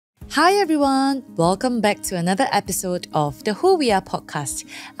Hi everyone, welcome back to another episode of the Who We Are podcast.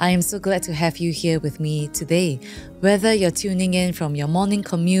 I am so glad to have you here with me today. Whether you're tuning in from your morning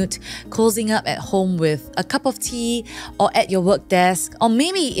commute, cozying up at home with a cup of tea, or at your work desk, or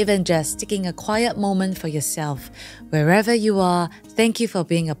maybe even just taking a quiet moment for yourself, wherever you are, thank you for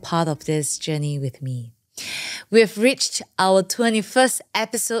being a part of this journey with me. We've reached our 21st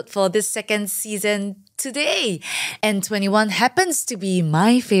episode for this second season today, and 21 happens to be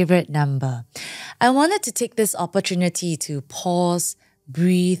my favorite number. I wanted to take this opportunity to pause,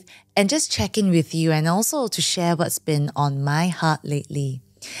 breathe, and just check in with you, and also to share what's been on my heart lately.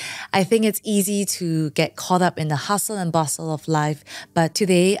 I think it's easy to get caught up in the hustle and bustle of life, but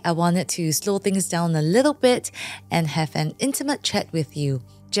today I wanted to slow things down a little bit and have an intimate chat with you,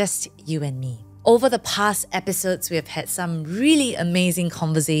 just you and me. Over the past episodes, we have had some really amazing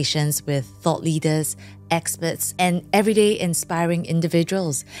conversations with thought leaders, experts, and everyday inspiring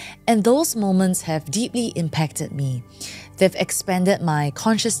individuals. And those moments have deeply impacted me. They've expanded my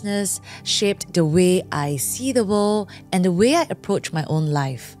consciousness, shaped the way I see the world, and the way I approach my own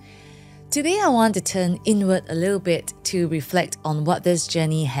life. Today, I want to turn inward a little bit to reflect on what this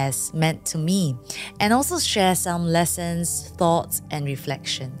journey has meant to me and also share some lessons, thoughts, and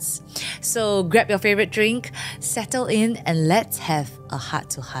reflections. So grab your favorite drink, settle in, and let's have a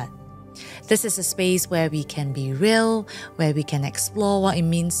heart-to-heart. This is a space where we can be real, where we can explore what it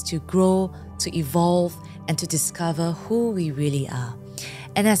means to grow, to evolve, and to discover who we really are.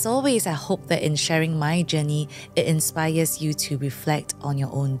 And as always, I hope that in sharing my journey, it inspires you to reflect on your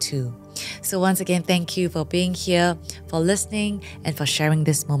own too. So once again, thank you for being here, for listening, and for sharing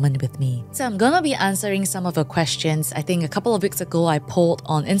this moment with me. So I'm gonna be answering some of your questions. I think a couple of weeks ago, I polled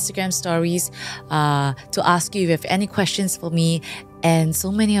on Instagram stories to ask you if you have any questions for me. And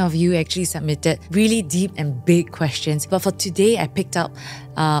so many of you actually submitted really deep and big questions. But for today, I picked up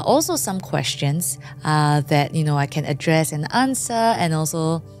also some questions that I can address and answer, and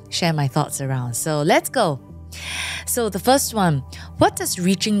also share my thoughts around. So let's go. So the first one, what does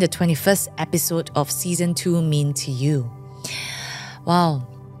reaching the 21st episode of season 2 mean to you? Wow.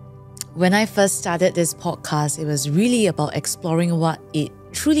 When I first started this podcast, it was really about exploring what it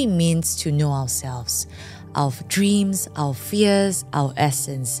truly means to know ourselves, our dreams, our fears, our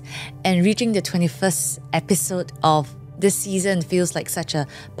essence. And reaching the 21st episode of this season feels like such a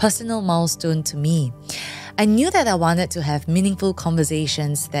personal milestone to me. I knew that I wanted to have meaningful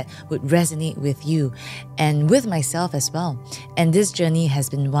conversations that would resonate with you and with myself as well. And this journey has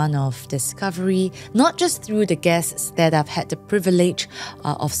been one of discovery, not just through the guests that I've had the privilege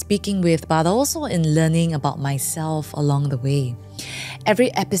of speaking with, but also in learning about myself along the way.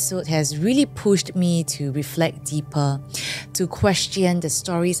 Every episode has really pushed me to reflect deeper, to question the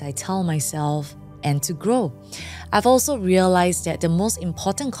stories I tell myself, and to grow. I've also realized that the most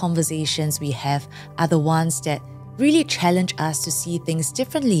important conversations we have are the ones that really challenge us to see things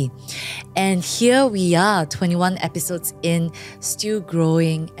differently. And here we are, 21 episodes in, still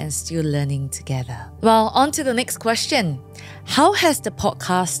growing and still learning together. Well, on to the next question. How has the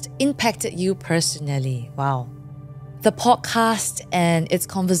podcast impacted you personally? Wow. The podcast and its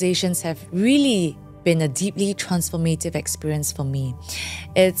conversations have really been a deeply transformative experience for me.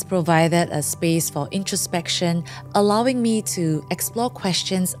 It's provided a space for introspection, allowing me to explore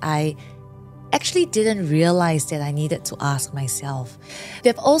questions I actually didn't realize that I needed to ask myself.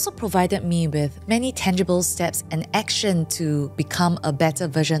 They've also provided me with many tangible steps and action to become a better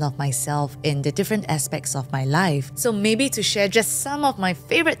version of myself in the different aspects of my life. So maybe to share just some of my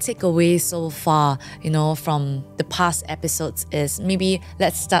favorite takeaways so far, from the past episodes is maybe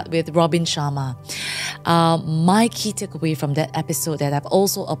let's start with Robin Sharma. My key takeaway from that episode that I've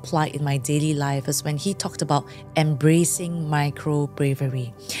also applied in my daily life is when he talked about embracing micro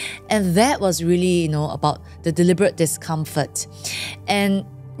bravery. And that was really, about the deliberate discomfort. And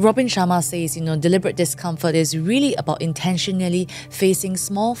Robin Sharma says, deliberate discomfort is really about intentionally facing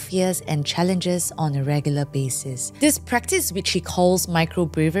small fears and challenges on a regular basis. This practice, which he calls micro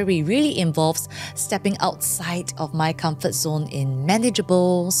bravery, really involves stepping outside of my comfort zone in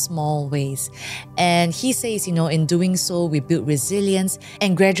manageable, small ways. And he says, in doing so, we build resilience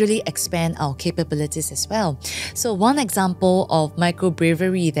and gradually expand our capabilities as well. So one example of micro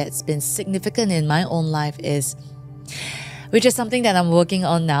bravery that's been significant in my own life is, which is something that I'm working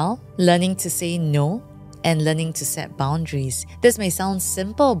on now, learning to say no and learning to set boundaries. This may sound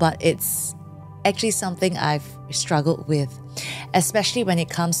simple, but it's actually something I've struggled with, especially when it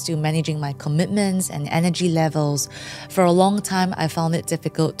comes to managing my commitments and energy levels. For a long time, I found it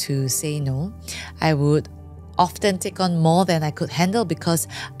difficult to say no. I would often take on more than I could handle because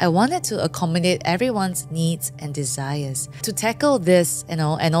I wanted to accommodate everyone's needs and desires. To tackle this,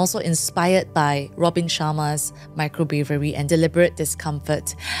 and also inspired by Robin Sharma's micro-bravery and deliberate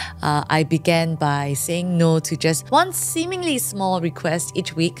discomfort, I began by saying no to just one seemingly small request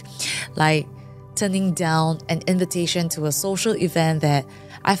each week, like turning down an invitation to a social event that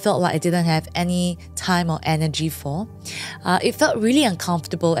I felt like I didn't have any time or energy for. It felt really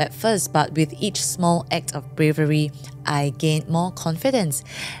uncomfortable at first, but with each small act of bravery, I gained more confidence.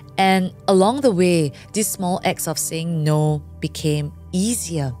 And along the way, these small acts of saying no became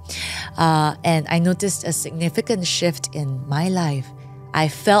easier. And I noticed a significant shift in my life. I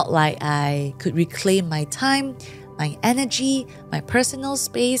felt like I could reclaim my time, my energy, my personal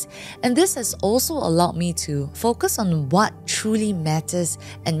space, and this has also allowed me to focus on what truly matters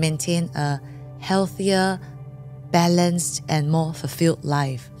and maintain a healthier, balanced, and more fulfilled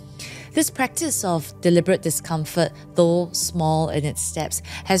life. This practice of deliberate discomfort, though small in its steps,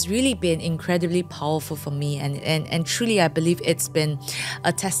 has really been incredibly powerful for me, and truly I believe it's been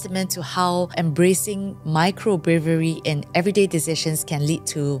a testament to how embracing micro-bravery in everyday decisions can lead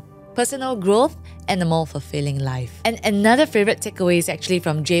to personal growth and a more fulfilling life. And another favorite takeaway is actually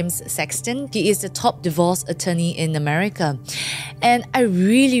from James Sexton. He is the top divorce attorney in America. And I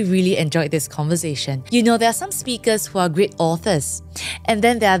really enjoyed this conversation. There are some speakers who are great authors, and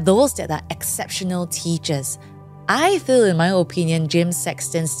then there are those that are exceptional teachers. I feel, in my opinion, James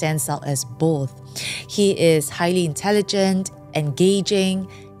Sexton stands out as both. He is highly intelligent, engaging,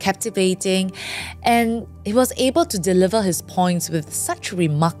 captivating, and he was able to deliver his points with such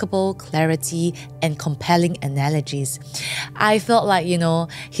remarkable clarity and compelling analogies. I felt like,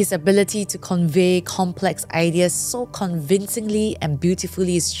 his ability to convey complex ideas so convincingly and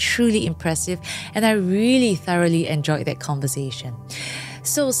beautifully is truly impressive, and I really thoroughly enjoyed that conversation.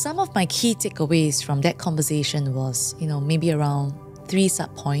 So some of my key takeaways from that conversation was, maybe around 3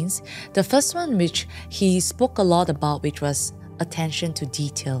 sub-points. The first one, which he spoke a lot about, which was attention to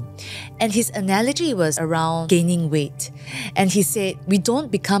detail. And his analogy was around gaining weight. And he said, we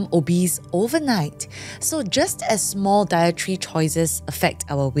don't become obese overnight. So just as small dietary choices affect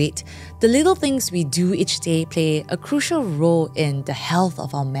our weight, the little things we do each day play a crucial role in the health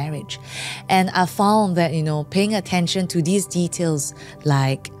of our marriage. And I found that, paying attention to these details,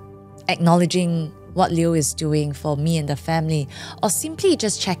 like acknowledging what Leo is doing for me and the family, or simply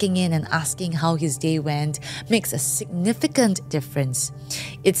just checking in and asking how his day went, makes a significant difference.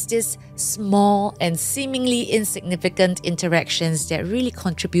 It's these small and seemingly insignificant interactions that really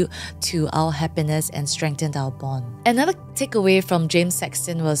contribute to our happiness and strengthen our bond. Another takeaway from James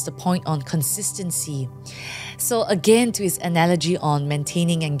Sexton was the point on consistency. So again, to his analogy on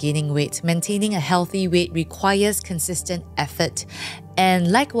maintaining and gaining weight, maintaining a healthy weight requires consistent effort.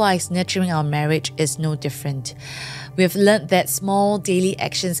 And likewise, nurturing our marriage is no different. We've learned that small daily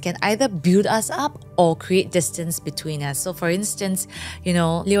actions can either build us up or create distance between us. So for instance,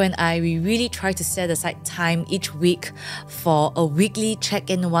 Leo and I, we really try to set aside time each week for a weekly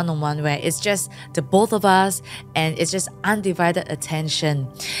check-in one-on-one where it's just the both of us and it's just undivided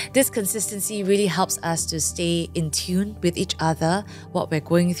attention. This consistency really helps us to stay in tune with each other, what we're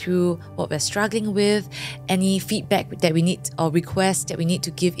going through, what we're struggling with, any feedback that we need or requests that we need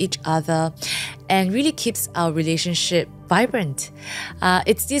to give each other, and really keeps our relationship vibrant.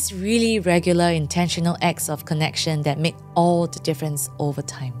 It's these really regular, intentional acts of connection that make all the difference over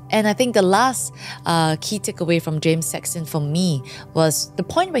time. And I think the last key takeaway from James Sexton for me was the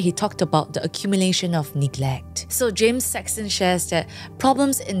point where he talked about the accumulation of neglect. So James Sexton shares that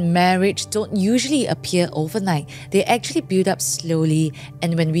problems in marriage don't usually appear overnight. They actually build up slowly,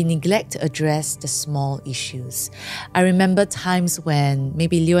 and when we neglect to address the small issues. I remember times when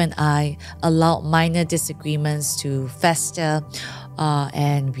maybe Leo and I allowed minor disagreements to fester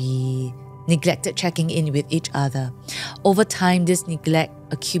and we neglected checking in with each other. Over time, this neglect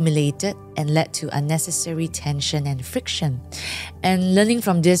accumulated and led to unnecessary tension and friction. And learning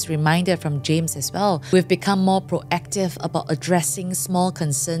from this reminder from James as well, we've become more proactive about addressing small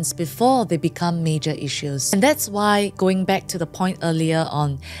concerns before they become major issues. And that's why, going back to the point earlier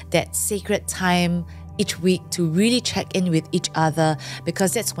on that sacred time each week to really check in with each other,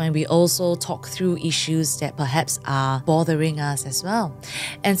 because that's when we also talk through issues that perhaps are bothering us as well.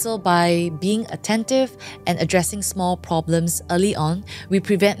 And so by being attentive and addressing small problems early on, we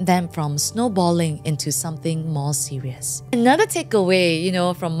prevent them from snowballing into something more serious. Another takeaway,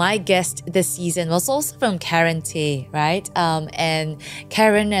 from my guest this season was also from Karen Tay, right? And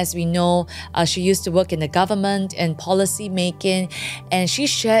Karen, as we know, she used to work in the government and policy making, and she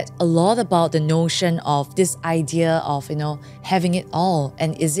shared a lot about the notion of this idea of, having it all.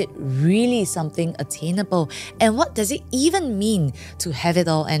 And is it really something attainable? And what does it even mean to have it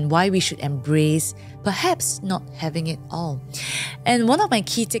all, and why we should embrace perhaps not having it all? And one of my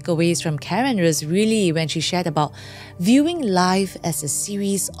key takeaways from Karen was really when she shared about viewing life as a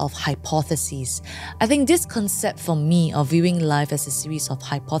series of hypotheses. I think this concept for me of viewing life as a series of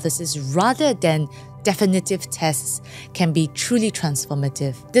hypotheses rather than definitive tests can be truly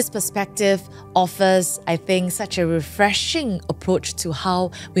transformative. This perspective offers, I think, such a refreshing approach to how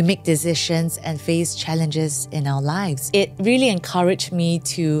we make decisions and face challenges in our lives. It really encouraged me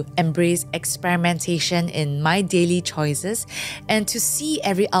to embrace experimentation in my daily choices and to see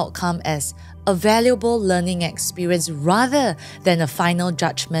every outcome as a valuable learning experience rather than a final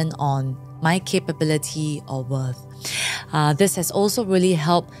judgment on my capability or worth. This has also really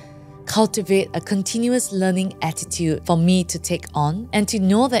helped cultivate a continuous learning attitude for me to take on, and to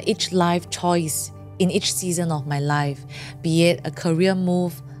know that each life choice in each season of my life, be it a career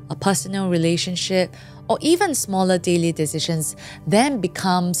move, a personal relationship, or even smaller daily decisions, then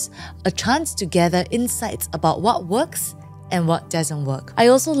becomes a chance to gather insights about what works and what doesn't work. I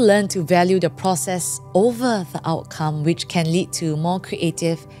also learned to value the process over the outcome, which can lead to more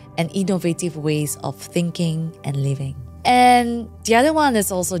creative and innovative ways of thinking and living. And the other one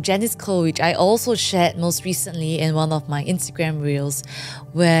is also Jenny's quote, which I also shared most recently in one of my Instagram reels,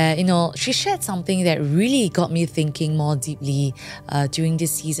 where, she shared something that really got me thinking more deeply during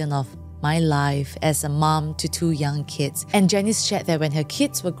this season of my life as a mom to 2 young kids. And Janice shared that when her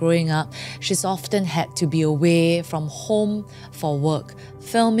kids were growing up, she's often had to be away from home for work,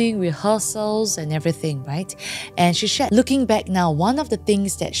 filming, rehearsals and everything, right? And she shared, looking back now, one of the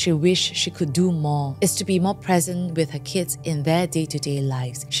things that she wished she could do more is to be more present with her kids in their day-to-day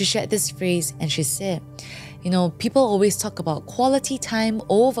lives. She shared this phrase and she said, people always talk about quality time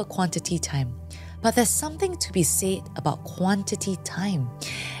over quantity time, but there's something to be said about quantity time.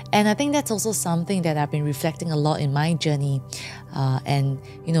 And I think that's also something that I've been reflecting a lot in my journey and,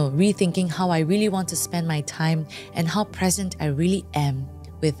 rethinking how I really want to spend my time and how present I really am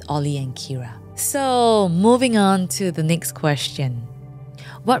with Ollie and Kira. So moving on to the next question.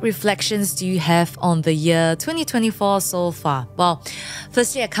 What reflections do you have on the year 2024 so far? Well,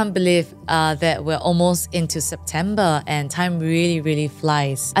 firstly, I can't believe that we're almost into September and time really, really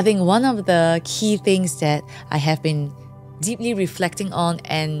flies. I think one of the key things that I have been deeply reflecting on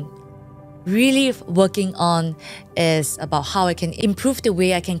and really working on is about how I can improve the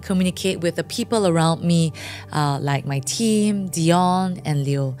way I can communicate with the people around me, like my team, Dion and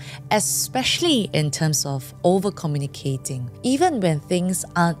Leo, especially in terms of over-communicating, even when things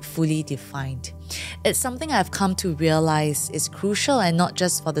aren't fully defined. It's something I've come to realize is crucial, and not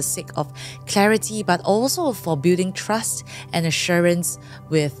just for the sake of clarity, but also for building trust and assurance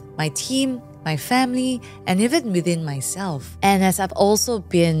with my team, my family, and even within myself. And as I've also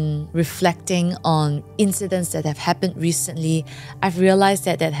been reflecting on incidents that have happened recently, I've realized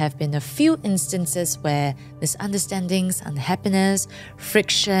that there have been a few instances where misunderstandings, unhappiness,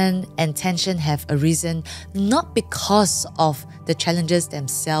 friction, and tension have arisen, not because of the challenges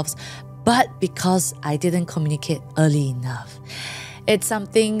themselves, but because I didn't communicate early enough. It's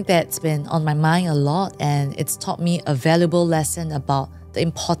something that's been on my mind a lot, and it's taught me a valuable lesson about the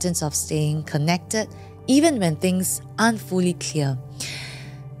importance of staying connected even when things aren't fully clear.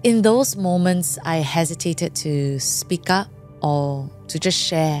 In those moments, I hesitated to speak up or to just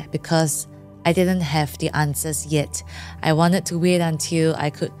share because I didn't have the answers yet. I wanted to wait until I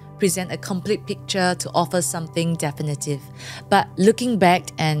could present a complete picture to offer something definitive. But looking back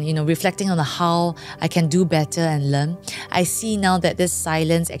and reflecting on how I can do better and learn, I see now that this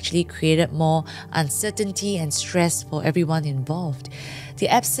silence actually created more uncertainty and stress for everyone involved. The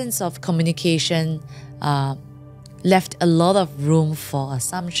absence of communication left a lot of room for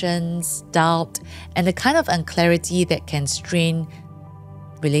assumptions, doubt, and the kind of unclarity that can strain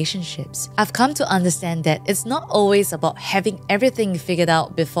relationships. I've come to understand that it's not always about having everything figured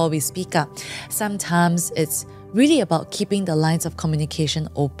out before we speak up. Sometimes it's really about keeping the lines of communication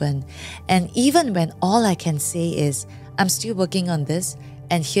open. And even when all I can say is, I'm still working on this,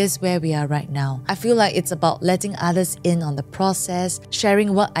 and here's where we are right now. I feel like it's about letting others in on the process,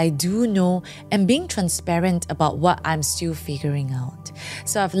 sharing what I do know, and being transparent about what I'm still figuring out.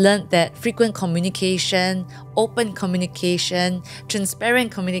 So I've learned that frequent communication, open communication,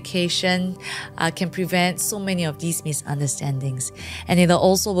 transparent communication can prevent so many of these misunderstandings. And it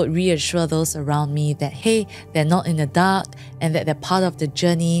also would reassure those around me that, hey, they're not in the dark, and that they're part of the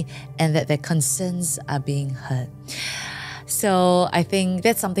journey, and that their concerns are being heard. So I think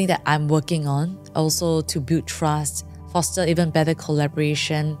that's something that I'm working on, also to build trust foster even better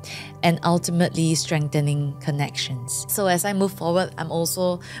collaboration, and ultimately strengthening connections. So as I move forward, I'm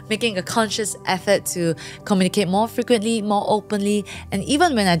also making a conscious effort to communicate more frequently, more openly, and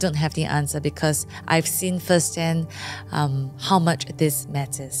even when I don't have the answer, because I've seen firsthand how much this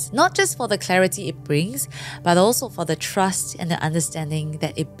matters. Not just for the clarity it brings, but also for the trust and the understanding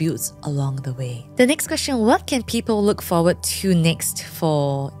that it builds along the way. The next question, what can people look forward to next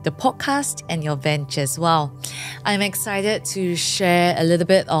for the podcast and your ventures? Well, I'm excited to share a little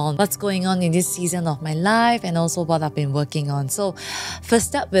bit on what's going on in this season of my life and also what I've been working on. So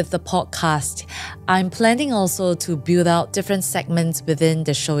first up with the podcast, I'm planning also to build out different segments within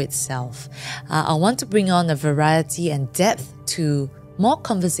the show itself. I want to bring on a variety and depth to more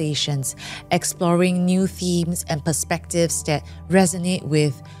conversations, exploring new themes and perspectives that resonate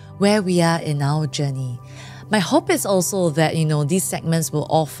with where we are in our journey. My hope is also that, these segments will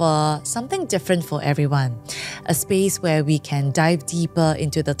offer something different for everyone, a space where we can dive deeper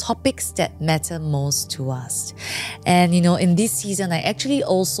into the topics that matter most to us. And, in this season, I actually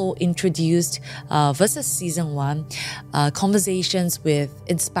also introduced, versus season 1, conversations with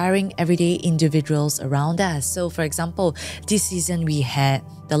inspiring everyday individuals around us. So, for example, this season we had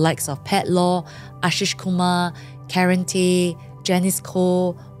the likes of Pat Law, Ashish Kumar, Karen Tay, Janice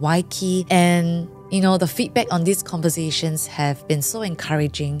Koh, Waiki, and the feedback on these conversations have been so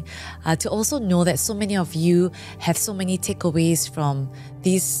encouraging to also know that so many of you have so many takeaways from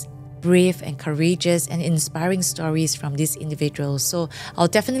these brave and courageous and inspiring stories from these individuals. So I'll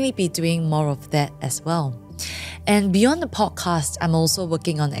definitely be doing more of that as well. And beyond the podcast, I'm also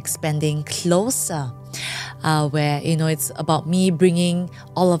working on expanding closer, where, it's about me bringing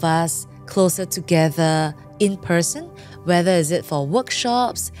all of us closer together in person, whether is it for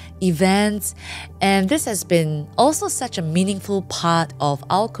workshops, events, and this has been also such a meaningful part of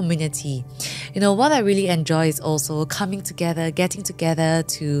our community. What I really enjoy is also coming together, getting together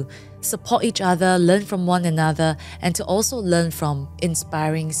to support each other, learn from one another, and to also learn from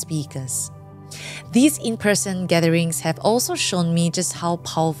inspiring speakers. These in-person gatherings have also shown me just how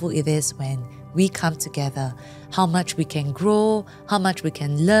powerful it is when we come together, how much we can grow, how much we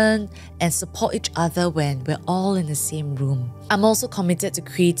can learn, and support each other when we're all in the same room. I'm also committed to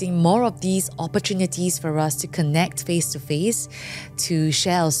creating more of these opportunities for us to connect face to face, to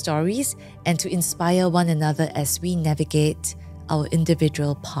share our stories, and to inspire one another as we navigate our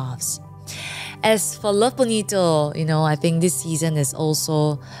individual paths. As for Love Bonito, I think this season is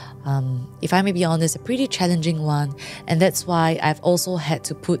also, if I may be honest, a pretty challenging one. And that's why I've also had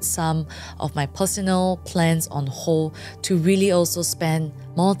to put some of my personal plans on hold to really also spend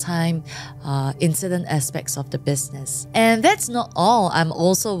more time in certain aspects of the business. And that's not all. I'm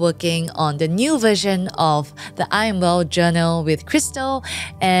also working on the new version of the I Am Well journal with Crystal,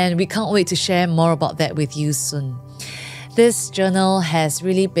 and we can't wait to share more about that with you soon. This journal has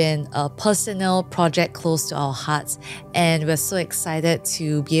really been a personal project close to our hearts, and we're so excited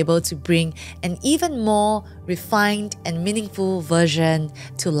to be able to bring an even more refined and meaningful version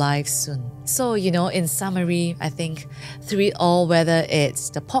to life soon. So, in summary, I think through it all, whether it's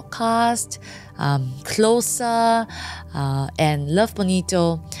the podcast, Closer, and Love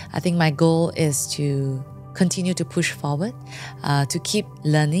Bonito, I think my goal is to continue to push forward, to keep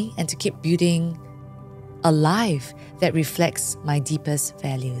learning and to keep building a life that reflects my deepest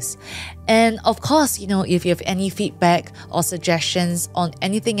values. And of course, if you have any feedback or suggestions on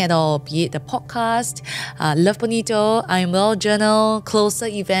anything at all, be it the podcast, Love Bonito, I Am Well journal, Closer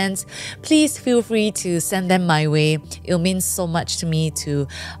events, please feel free to send them my way. It'll mean so much to me to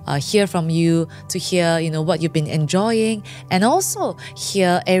hear from you, to hear, what you've been enjoying, and also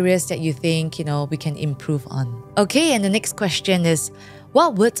hear areas that you think, we can improve on. Okay, and the next question is,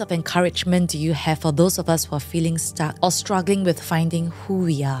 what words of encouragement do you have for those of us who are feeling stuck or struggling with finding who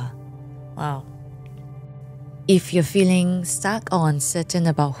we are? Wow. If you're feeling stuck or uncertain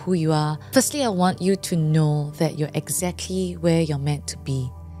about who you are, firstly, I want you to know that you're exactly where you're meant to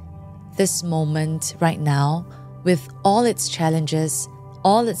be. This moment right now, with all its challenges,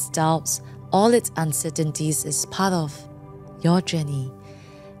 all its doubts, all its uncertainties, is part of your journey.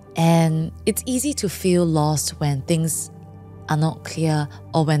 And it's easy to feel lost when things are not clear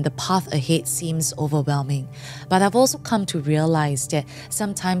or when the path ahead seems overwhelming. But I've also come to realize that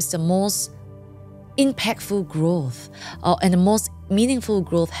sometimes the most impactful growth and the most meaningful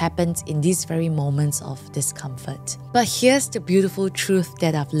growth happens in these very moments of discomfort. But here's the beautiful truth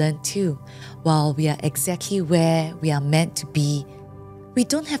that I've learned too. While we are exactly where we are meant to be, we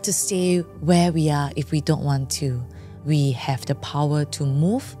don't have to stay where we are if we don't want to. We have the power to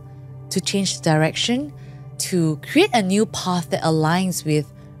move, to change the direction, to create a new path that aligns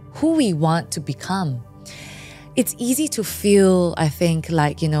with who we want to become. It's easy to feel, I think,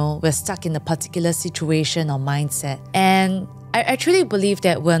 like, we're stuck in a particular situation or mindset. And I truly believe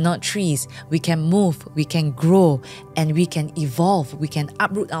that we're not trees. We can move, we can grow, and we can evolve. We can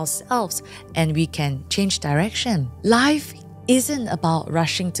uproot ourselves, and we can change direction. Life isn't about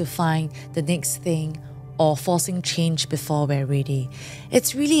rushing to find the next thing or forcing change before we're ready.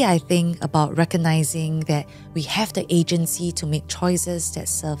 It's really, I think, about recognizing that we have the agency to make choices that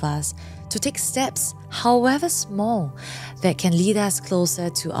serve us, to take steps, however small, that can lead us closer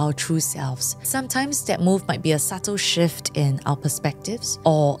to our true selves. Sometimes that move might be a subtle shift in our perspectives,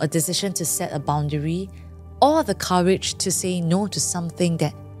 or a decision to set a boundary, or the courage to say no to something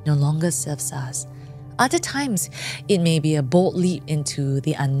that no longer serves us. Other times, it may be a bold leap into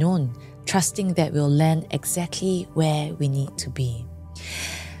the unknown, trusting that we'll land exactly where we need to be.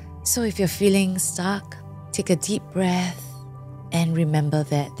 So if you're feeling stuck, take a deep breath and remember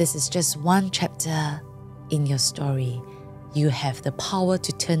that this is just one chapter in your story. You have the power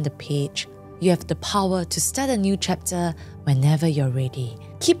to turn the page. You have the power to start a new chapter whenever you're ready.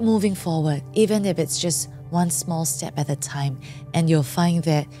 Keep moving forward, even if it's just one small step at a time, and you'll find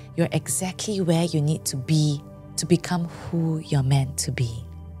that you're exactly where you need to be to become who you're meant to be.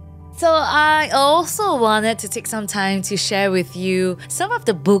 So I also wanted to take some time to share with you some of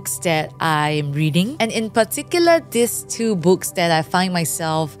the books that I'm reading, and in particular these two books that I find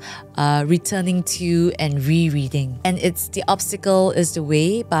myself returning to and rereading. And it's The Obstacle is the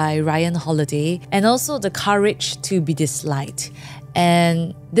Way by Ryan Holiday, and also The Courage to be Disliked.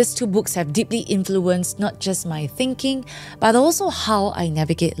 And these two books have deeply influenced not just my thinking, but also how I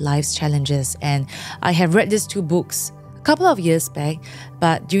navigate life's challenges. And I have read these two books a couple of years back,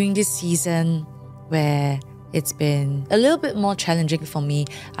 but during this season where it's been a little bit more challenging for me,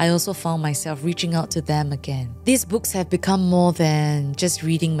 I also found myself reaching out to them again. These books have become more than just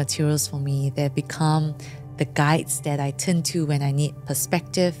reading materials for me. They've become the guides that I turn to when I need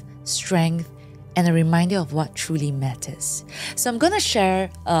perspective, strength, and a reminder of what truly matters. So I'm going to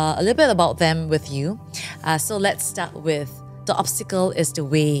share a little bit about them with you. So let's start with The Obstacle is the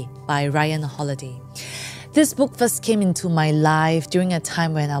Way by Ryan Holiday. This book first came into my life during a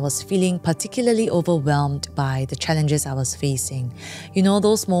time when I was feeling particularly overwhelmed by the challenges I was facing. You know,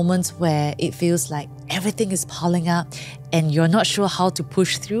 those moments where it feels like everything is piling up and you're not sure how to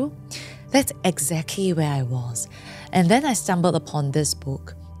push through? That's exactly where I was. And then I stumbled upon this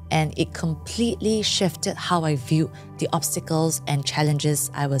book, and it completely shifted how I viewed the obstacles and challenges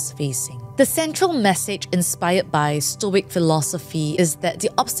I was facing. The central message inspired by Stoic philosophy is that the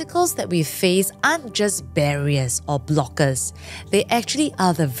obstacles that we face aren't just barriers or blockers. They actually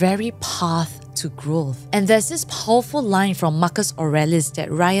are the very path to growth. And there's this powerful line from Marcus Aurelius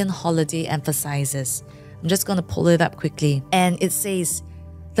that Ryan Holiday emphasizes. I'm just going to pull it up quickly. And it says,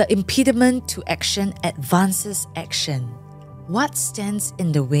 "The impediment to action advances action. What stands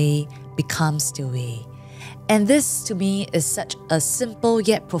in the way becomes the way." And this, to me, is such a simple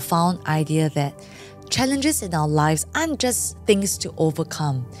yet profound idea that challenges in our lives aren't just things to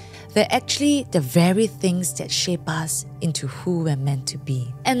overcome. They're actually the very things that shape us into who we're meant to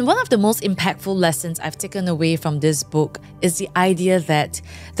be. And one of the most impactful lessons I've taken away from this book is the idea that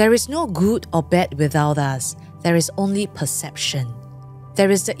there is no good or bad without us. There is only perception.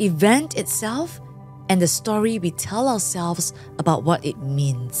 There is the event itself and the story we tell ourselves about what it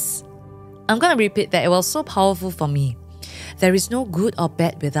means. I'm going to repeat that. It was so powerful for me. There is no good or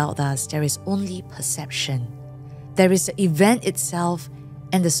bad without us. There is only perception. There is the event itself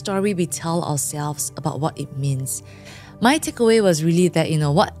and the story we tell ourselves about what it means. My takeaway was really that,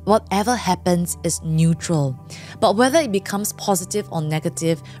 whatever happens is neutral. But whether it becomes positive or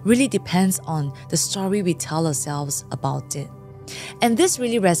negative really depends on the story we tell ourselves about it. And this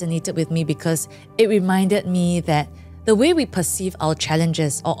really resonated with me because it reminded me that the way we perceive our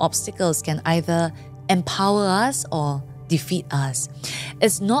challenges or obstacles can either empower us or defeat us.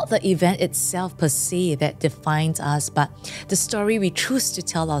 It's not the event itself per se that defines us, but the story we choose to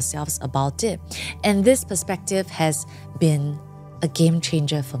tell ourselves about it. And this perspective has been a game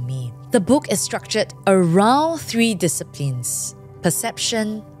changer for me. The book is structured around 3 disciplines: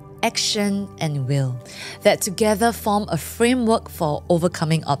 perception, action, and will, that together form a framework for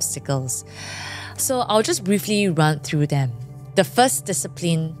overcoming obstacles. So I'll just briefly run through them. The first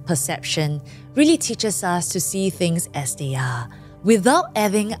discipline, perception, really teaches us to see things as they are, without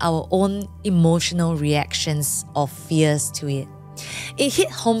adding our own emotional reactions or fears to it. It hit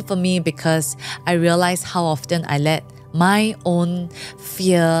home for me because I realized how often I let my own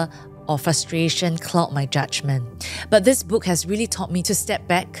fear or frustration cloud my judgment. But this book has really taught me to step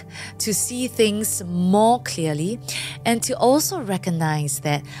back, to see things more clearly, and to also recognize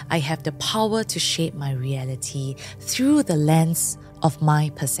that I have the power to shape my reality through the lens of my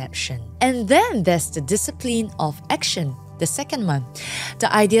perception. And then there's the discipline of action. The second one,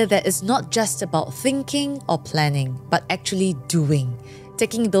 the idea that it's not just about thinking or planning, but actually doing,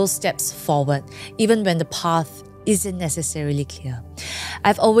 taking those steps forward, even when the path isn't necessarily clear.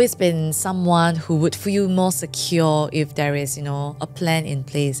 I've always been someone who would feel more secure if there is, a plan in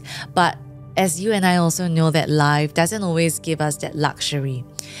place. But as you and I also know that life doesn't always give us that luxury.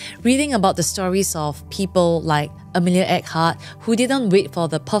 Reading about the stories of people like Amelia Earhart, who didn't wait for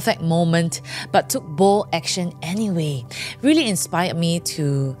the perfect moment but took bold action anyway, really inspired me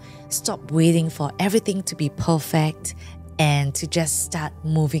to stop waiting for everything to be perfect and to just start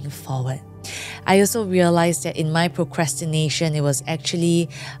moving forward. I also realized that in my procrastination, it was actually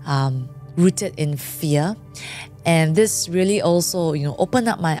rooted in fear. And this really also, opened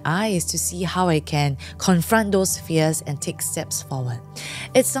up my eyes to see how I can confront those fears and take steps forward.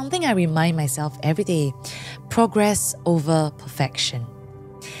 It's something I remind myself every day. Progress over perfection.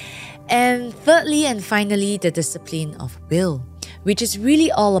 And thirdly and finally, the discipline of will, which is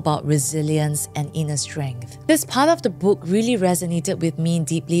really all about resilience and inner strength. This part of the book really resonated with me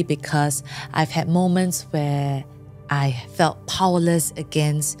deeply because I've had moments where I felt powerless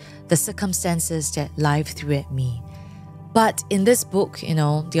against the circumstances that life threw at me. But in this book,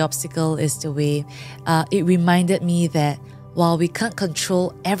 The Obstacle is the Way, it reminded me that while we can't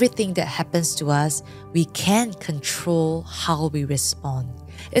control everything that happens to us, we can control how we respond.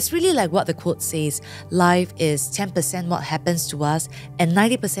 It's really like what the quote says, life is 10% what happens to us and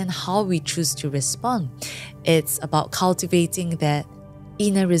 90% how we choose to respond. It's about cultivating that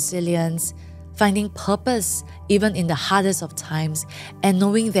inner resilience, finding purpose even in the hardest of times, and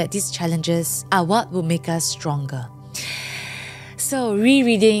knowing that these challenges are what will make us stronger. So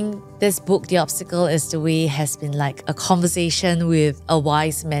rereading this book, The Obstacle is the Way, has been like a conversation with a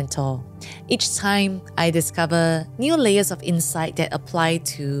wise mentor. Each time I discover new layers of insight that apply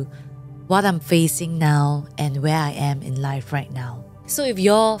to what I'm facing now and where I am in life right now. So if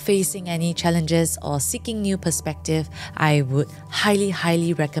you're facing any challenges or seeking new perspective, I would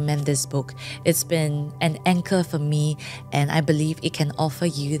highly recommend this book. It's been an anchor for me, and I believe it can offer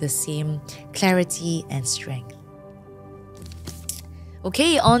you the same clarity and strength.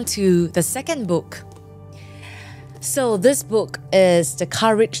 Okay, on to the second book. So this book is The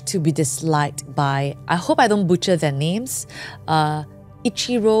Courage to be Disliked by, I hope I don't butcher their names,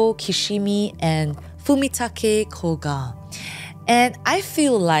 Ichiro Kishimi and Fumitake Koga. And I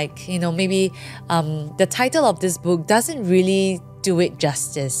feel like, maybe the title of this book doesn't really do it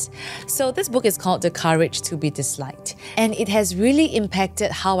justice. So this book is called The Courage to be Disliked. And it has really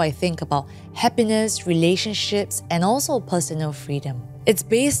impacted how I think about happiness, relationships, and also personal freedom. It's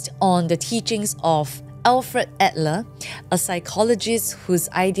based on the teachings of Alfred Adler, a psychologist whose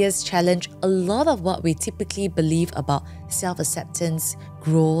ideas challenge a lot of what we typically believe about self-acceptance,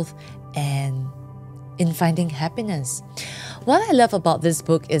 growth, and in finding happiness. What I love about this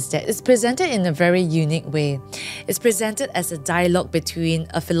book is that it's presented in a very unique way. It's presented as a dialogue between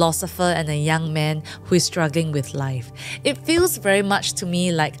a philosopher and a young man who is struggling with life. It feels very much to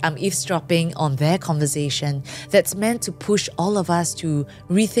me like I'm eavesdropping on their conversation that's meant to push all of us to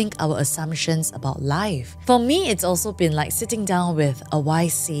rethink our assumptions about life. For me, it's also been like sitting down with a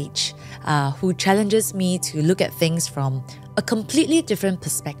wise sage who challenges me to look at things from a completely different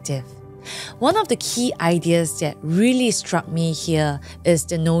perspective. One of the key ideas that really struck me here is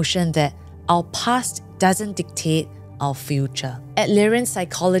the notion that our past doesn't dictate our future. Adlerian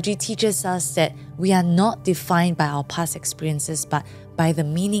psychology teaches us that we are not defined by our past experiences, but by the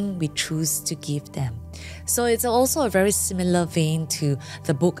meaning we choose to give them. So it's also a very similar vein to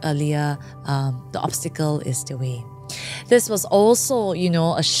the book earlier, The Obstacle is the Way. This was also,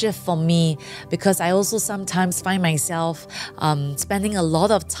 a shift for me because I also sometimes find myself spending a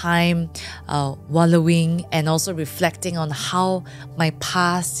lot of time wallowing and also reflecting on how my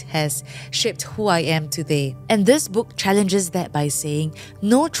past has shaped who I am today. And this book challenges that by saying,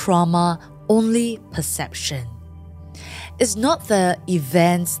 no trauma, only perception. It's not the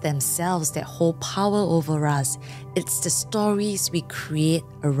events themselves that hold power over us. It's the stories we create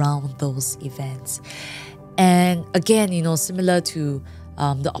around those events. And again, similar to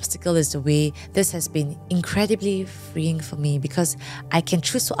The Obstacle is the Way, this has been incredibly freeing for me because I can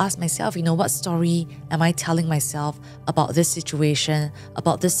choose to ask myself, what story am I telling myself about this situation,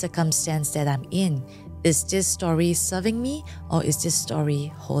 about this circumstance that I'm in? is this story serving me or is this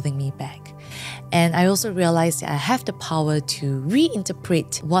story holding me back? And I also realized that I have the power to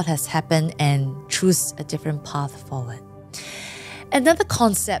reinterpret what has happened and choose a different path forward. Another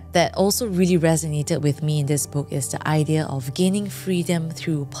concept that also really resonated with me in this book is the idea of gaining freedom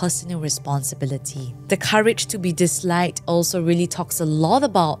through personal responsibility. The courage to be disliked also really talks a lot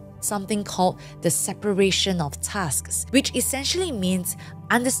about something called the separation of tasks, which essentially means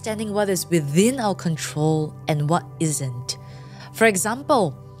understanding what is within our control and what isn't. For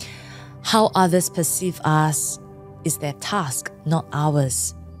example, how others perceive us is their task, not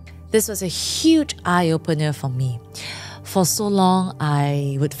ours. This was a huge eye-opener for me. For so long,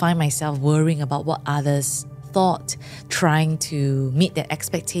 I would find myself worrying about what others thought, trying to meet their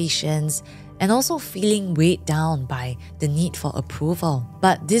expectations, and also feeling weighed down by the need for approval.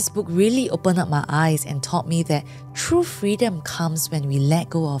 But this book really opened up my eyes and taught me that true freedom comes when we let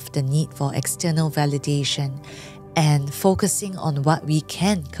go of the need for external validation and focusing on what we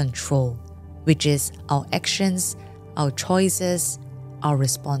can control, which is our actions, our choices, our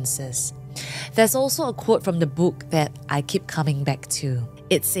responses. There's also a quote from the book that I keep coming back to.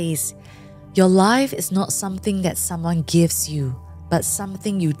 It says, "Your life is not something that someone gives you, but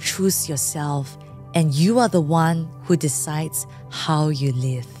something you choose yourself, and you are the one who decides how you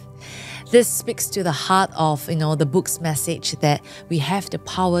live." This speaks to the heart of, the book's message that we have the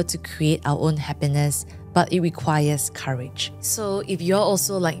power to create our own happiness, but it requires courage. So if you're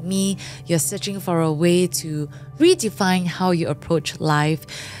also like me, you're searching for a way to redefine how you approach life,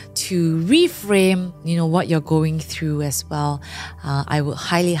 to reframe, what you're going through as well, I would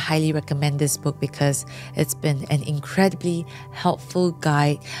highly, highly recommend this book because it's been an incredibly helpful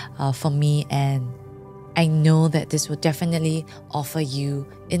guide for me, and I know that this will definitely offer you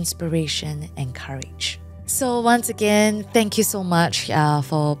inspiration and courage. So once again, thank you so much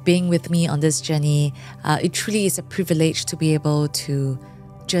for being with me on this journey. It truly is a privilege to be able to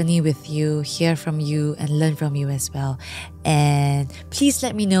journey with you, hear from you, and learn from you as well. And please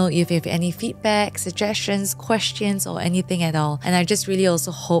let me know if you have any feedback, suggestions, questions, or anything at all. And I just really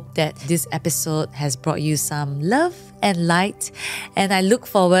also hope that this episode has brought you some love and light. And I look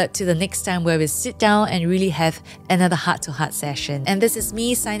forward to the next time where we sit down and really have another heart-to-heart session. And this is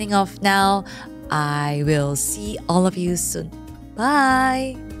me signing off now. I will see all of you soon.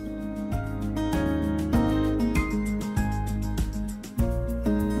 Bye!